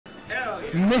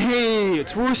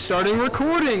Mates, we're starting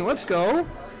recording. Let's go.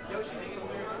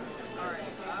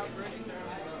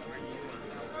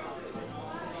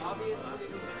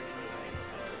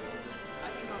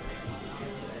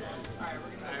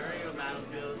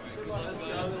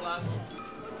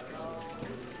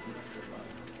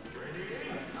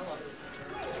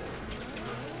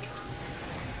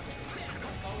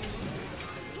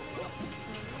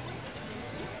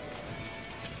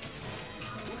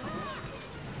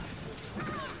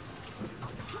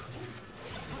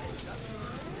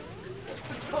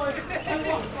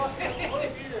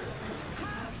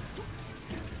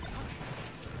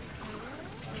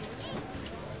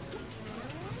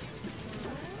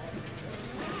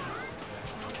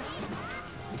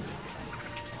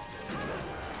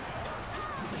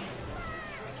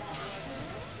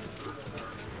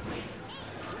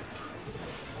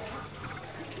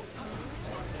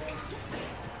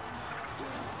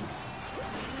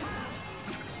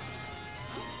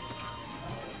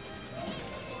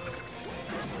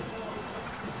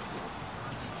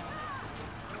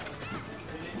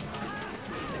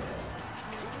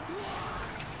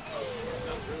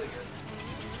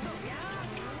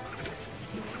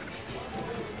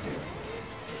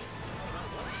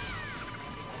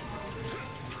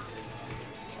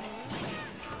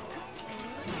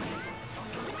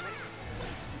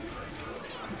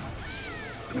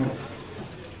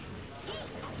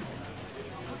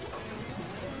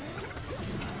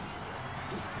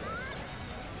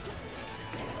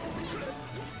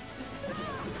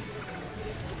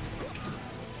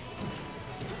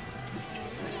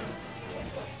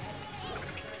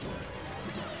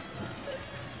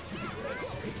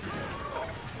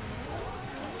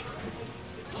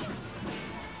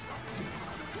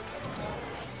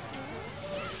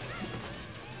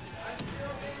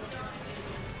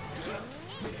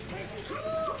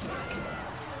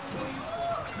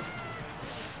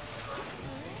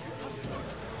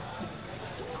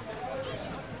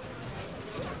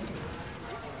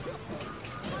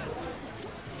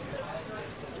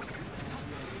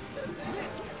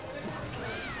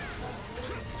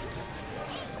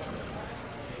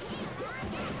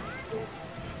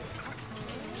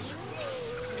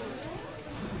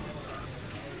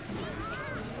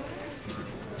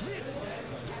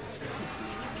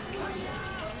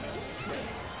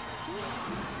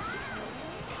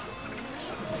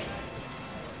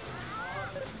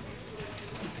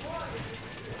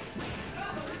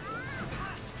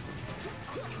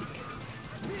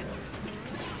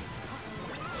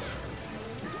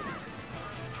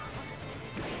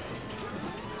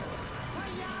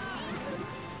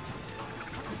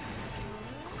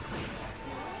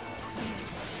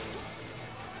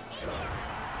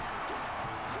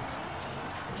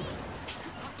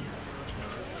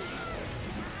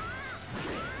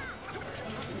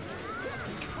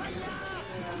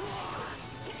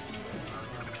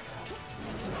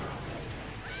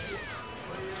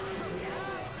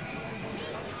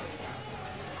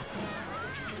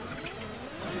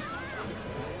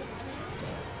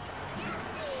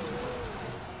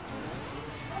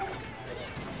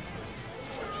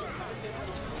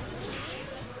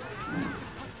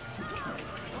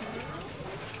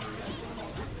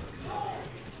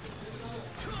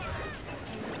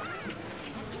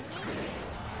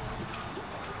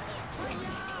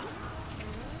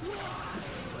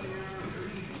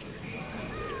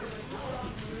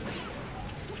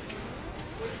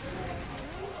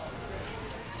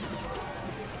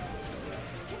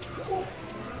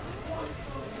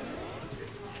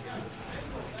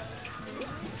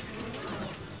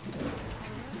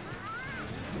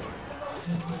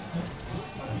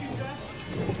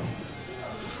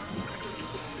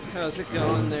 How's it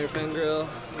going there, Fengril?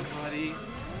 Buddy.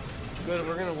 Good,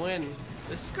 we're gonna win.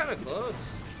 This is kind of close.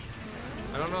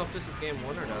 I don't know if this is game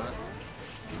one or not.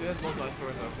 Who has most life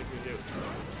scores? I don't think we do.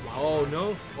 Oh,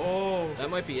 no. Oh. That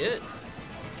might be it.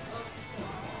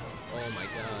 Oh my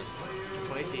god.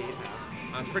 Spicy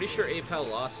Apow. I'm pretty sure Apow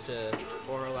lost to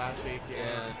Ouro last week,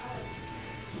 yeah.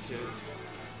 Which is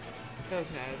kind of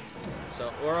sad.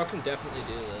 So Ouro can definitely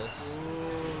do this.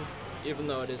 Ooh. Even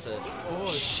though it is a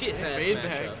shit ass fade matchup.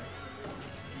 back.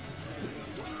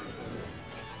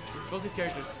 Both these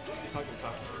characters fucking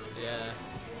suck. Yeah.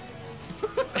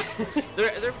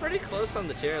 they're pretty close on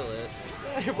the tier list.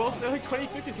 Yeah, they're like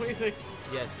 25th and 26th.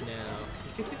 Yes,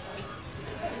 now.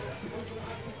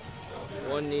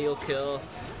 One knee will kill.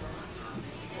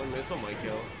 One missile might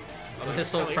kill. A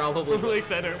missile probably. Like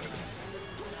center.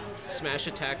 Smash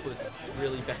attack with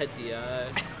really bad DI.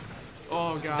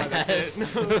 Oh god, that's it.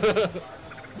 No.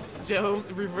 Gel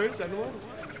reverse, anyone?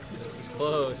 This is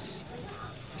close.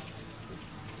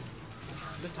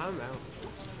 Just time him out.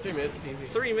 3 minutes is easy.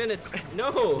 3 minutes?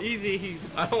 No! Easy.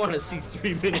 I don't want to see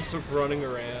 3 minutes of running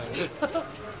around.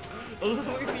 Oh, this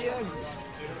is 3 p.m.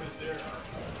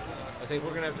 I think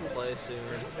we're gonna have to play soon.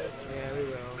 Yeah, we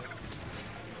will.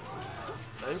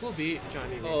 I think we'll beat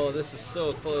Johnny. Oh, this is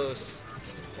so close.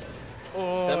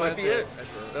 Oh, That might be it. That's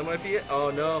it. That might be it. Oh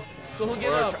no. So he'll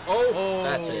get up. Oh,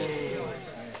 that's it.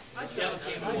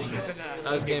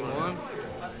 That was game 1.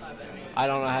 I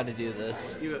don't know how to do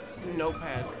this. You have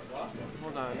notepad.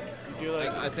 Hold on. You do like.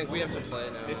 I think we have to play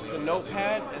now. This is a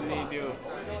notepad, and then you do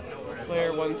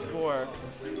player 1 score.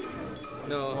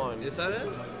 No, 1. is that it?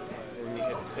 And then you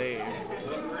hit save.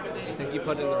 I think you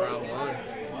put in the wrong one.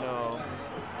 No.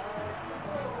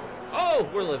 Oh,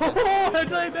 we're living. Oh,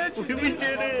 that's like that. We did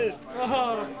it.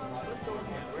 I'm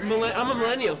a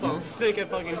millennial, so I'm sick at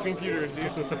fucking computers,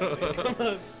 dude. Come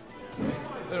on.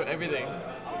 Everything.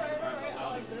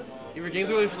 If your game's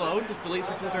really slow, just delete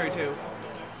System 32.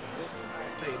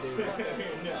 That's how you do.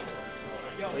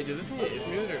 Wait, does this mean it's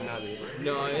muted or not muted?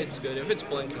 No, it's good. If it's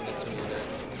blinking, it's muted.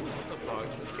 What the fuck?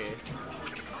 This game.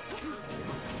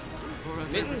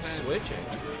 Mittens switching.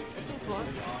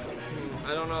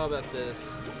 I don't know about this.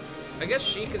 I guess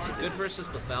Sheik is good versus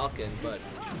the Falcon, but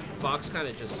Fox kind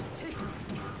of just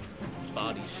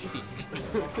body Sheik.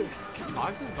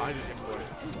 Fox's body is important.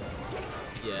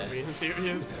 Yeah. I mean, I'm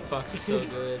serious. Fox is so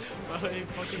good. I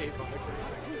fucking hate Fox.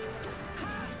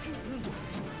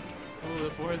 Oh,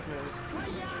 the forest man.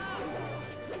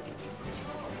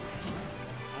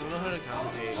 I don't know how to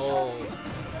commentate. Oh.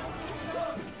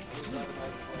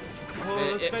 Oh,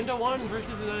 let's spend a 1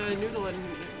 versus Noodle and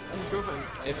his girlfriend.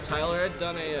 If Tyler had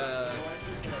done a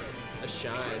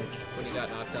shine when he got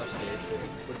knocked off stage,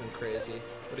 would have been crazy.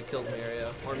 Would have killed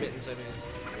Mario. Or Mittens, I mean.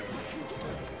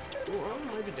 Oh, Ouro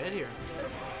might be dead here.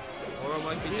 Ouro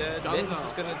might be dead. Mittens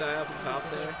is going to die up top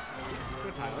there. Let's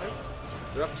go Tyler.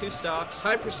 They're up 2 stocks.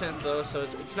 High percent though, so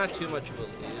it's not too much of a lead.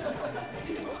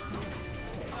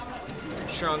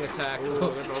 Strong attack. Ooh,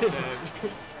 they're both dead.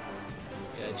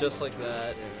 Yeah, just like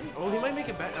that. Oh, he might make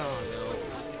it back. Oh, no.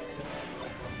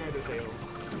 Try to save him.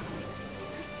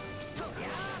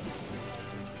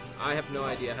 I have no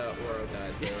idea how Ouro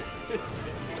died there.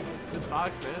 This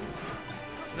Fox, man.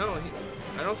 No,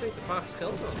 I don't think the Fox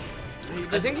killed him.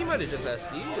 I think he might have just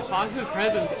SD'd. The Fox's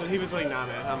presence, so he was like, nah,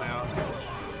 man, I'm out.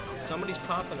 Somebody's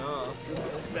popping off.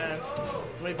 That's sad.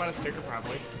 Somebody bought a sticker,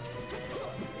 probably.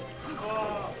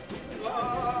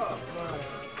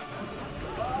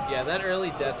 Yeah, that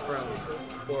early death from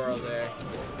Ouro there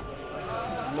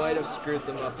might have screwed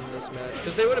them up in this match,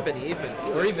 because they would have been even,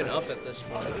 or even up at this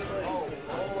point.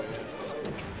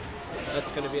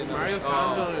 That's going to be another... Mario's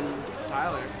combo and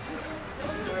Tyler.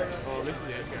 Oh, this is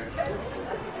the edge guard.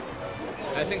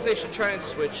 I think they should try and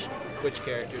switch which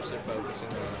characters they're focusing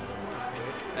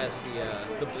on as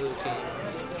the blue team.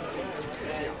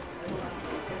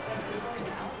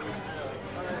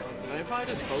 They probably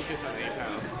just focus on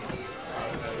Apow.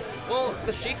 Well,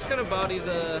 the Sheik's gonna body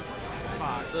the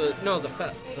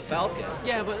Falcon.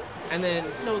 Yeah, but and then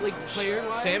no, like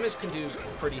player-wise, Samus can do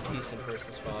pretty decent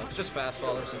versus Fox, just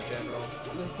fastballers in general.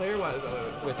 Player-wise,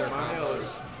 with their Mario combos. is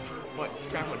what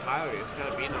scrap on Tyler. He's kind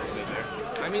of beating him a bit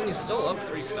there. I mean, he's still up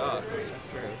 3 stocks. That's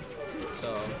true.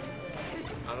 So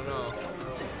I don't know.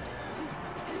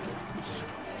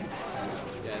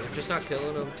 Yeah, they're just not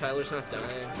killing him. Tyler's not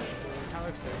dying.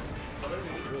 Tyler's sick.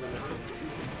 Really missing.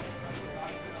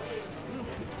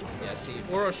 Yeah, see,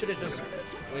 Ouro should have just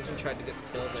went and tried to get the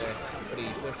kill there, but he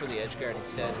went for the edge guard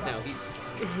instead, and now he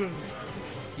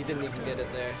didn't even get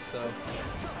it there, so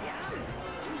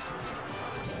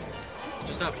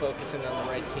just not focusing on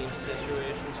the right team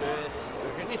situations, right?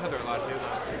 We're hitting each other a lot too,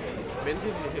 though.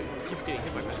 Mittens keeps getting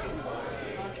hit by misses.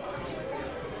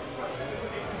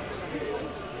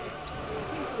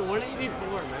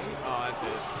 184, man. Oh, that's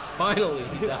it. Finally,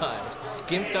 he died.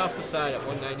 Gimped off the side at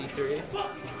 193.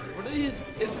 What are his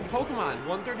Pokemon?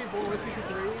 134,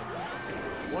 163,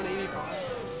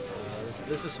 185.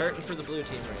 This is hurting for the blue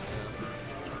team right now.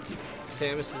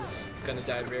 Samus is gonna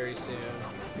die very soon.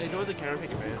 They know the counter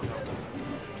pick advantage.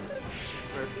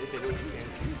 Or if they lose this game.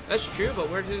 That's true, but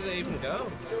where do they even go?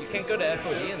 You can't go to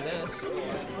FOD in this.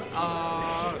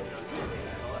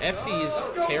 FD is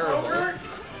terrible.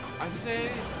 I'd say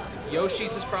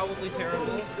Yoshi's is probably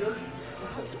terrible.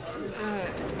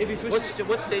 if he switches,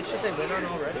 What stage did they win on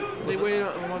already? they win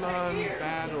one on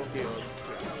Battlefield.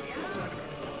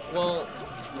 Well,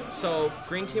 so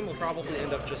green team will probably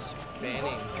end up just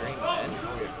banning Dream then,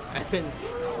 and then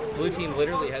blue team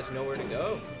literally has nowhere to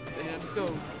go. Yeah, just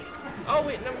go. Oh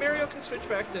wait, no, Mario can switch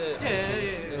back to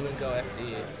Yeah. and then go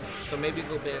FD. So maybe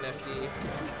they'll ban FD.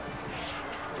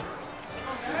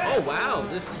 Oh wow,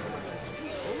 this.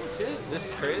 Oh shit, this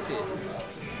is crazy.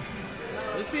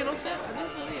 This being upset? I think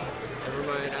so, yeah. Never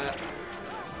mind.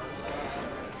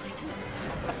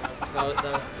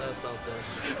 That's something.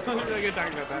 I'm not gonna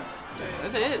talk about that.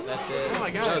 That's it. That's it. Oh my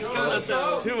god. No, it's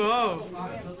close. 2-0.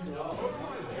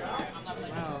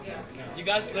 You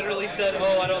guys literally said,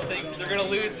 "Oh, I don't think they're gonna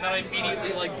lose," and I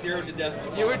immediately like zeroed to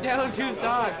death. You were down 2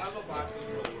 stocks.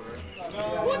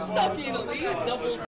 One stock in a lead, double.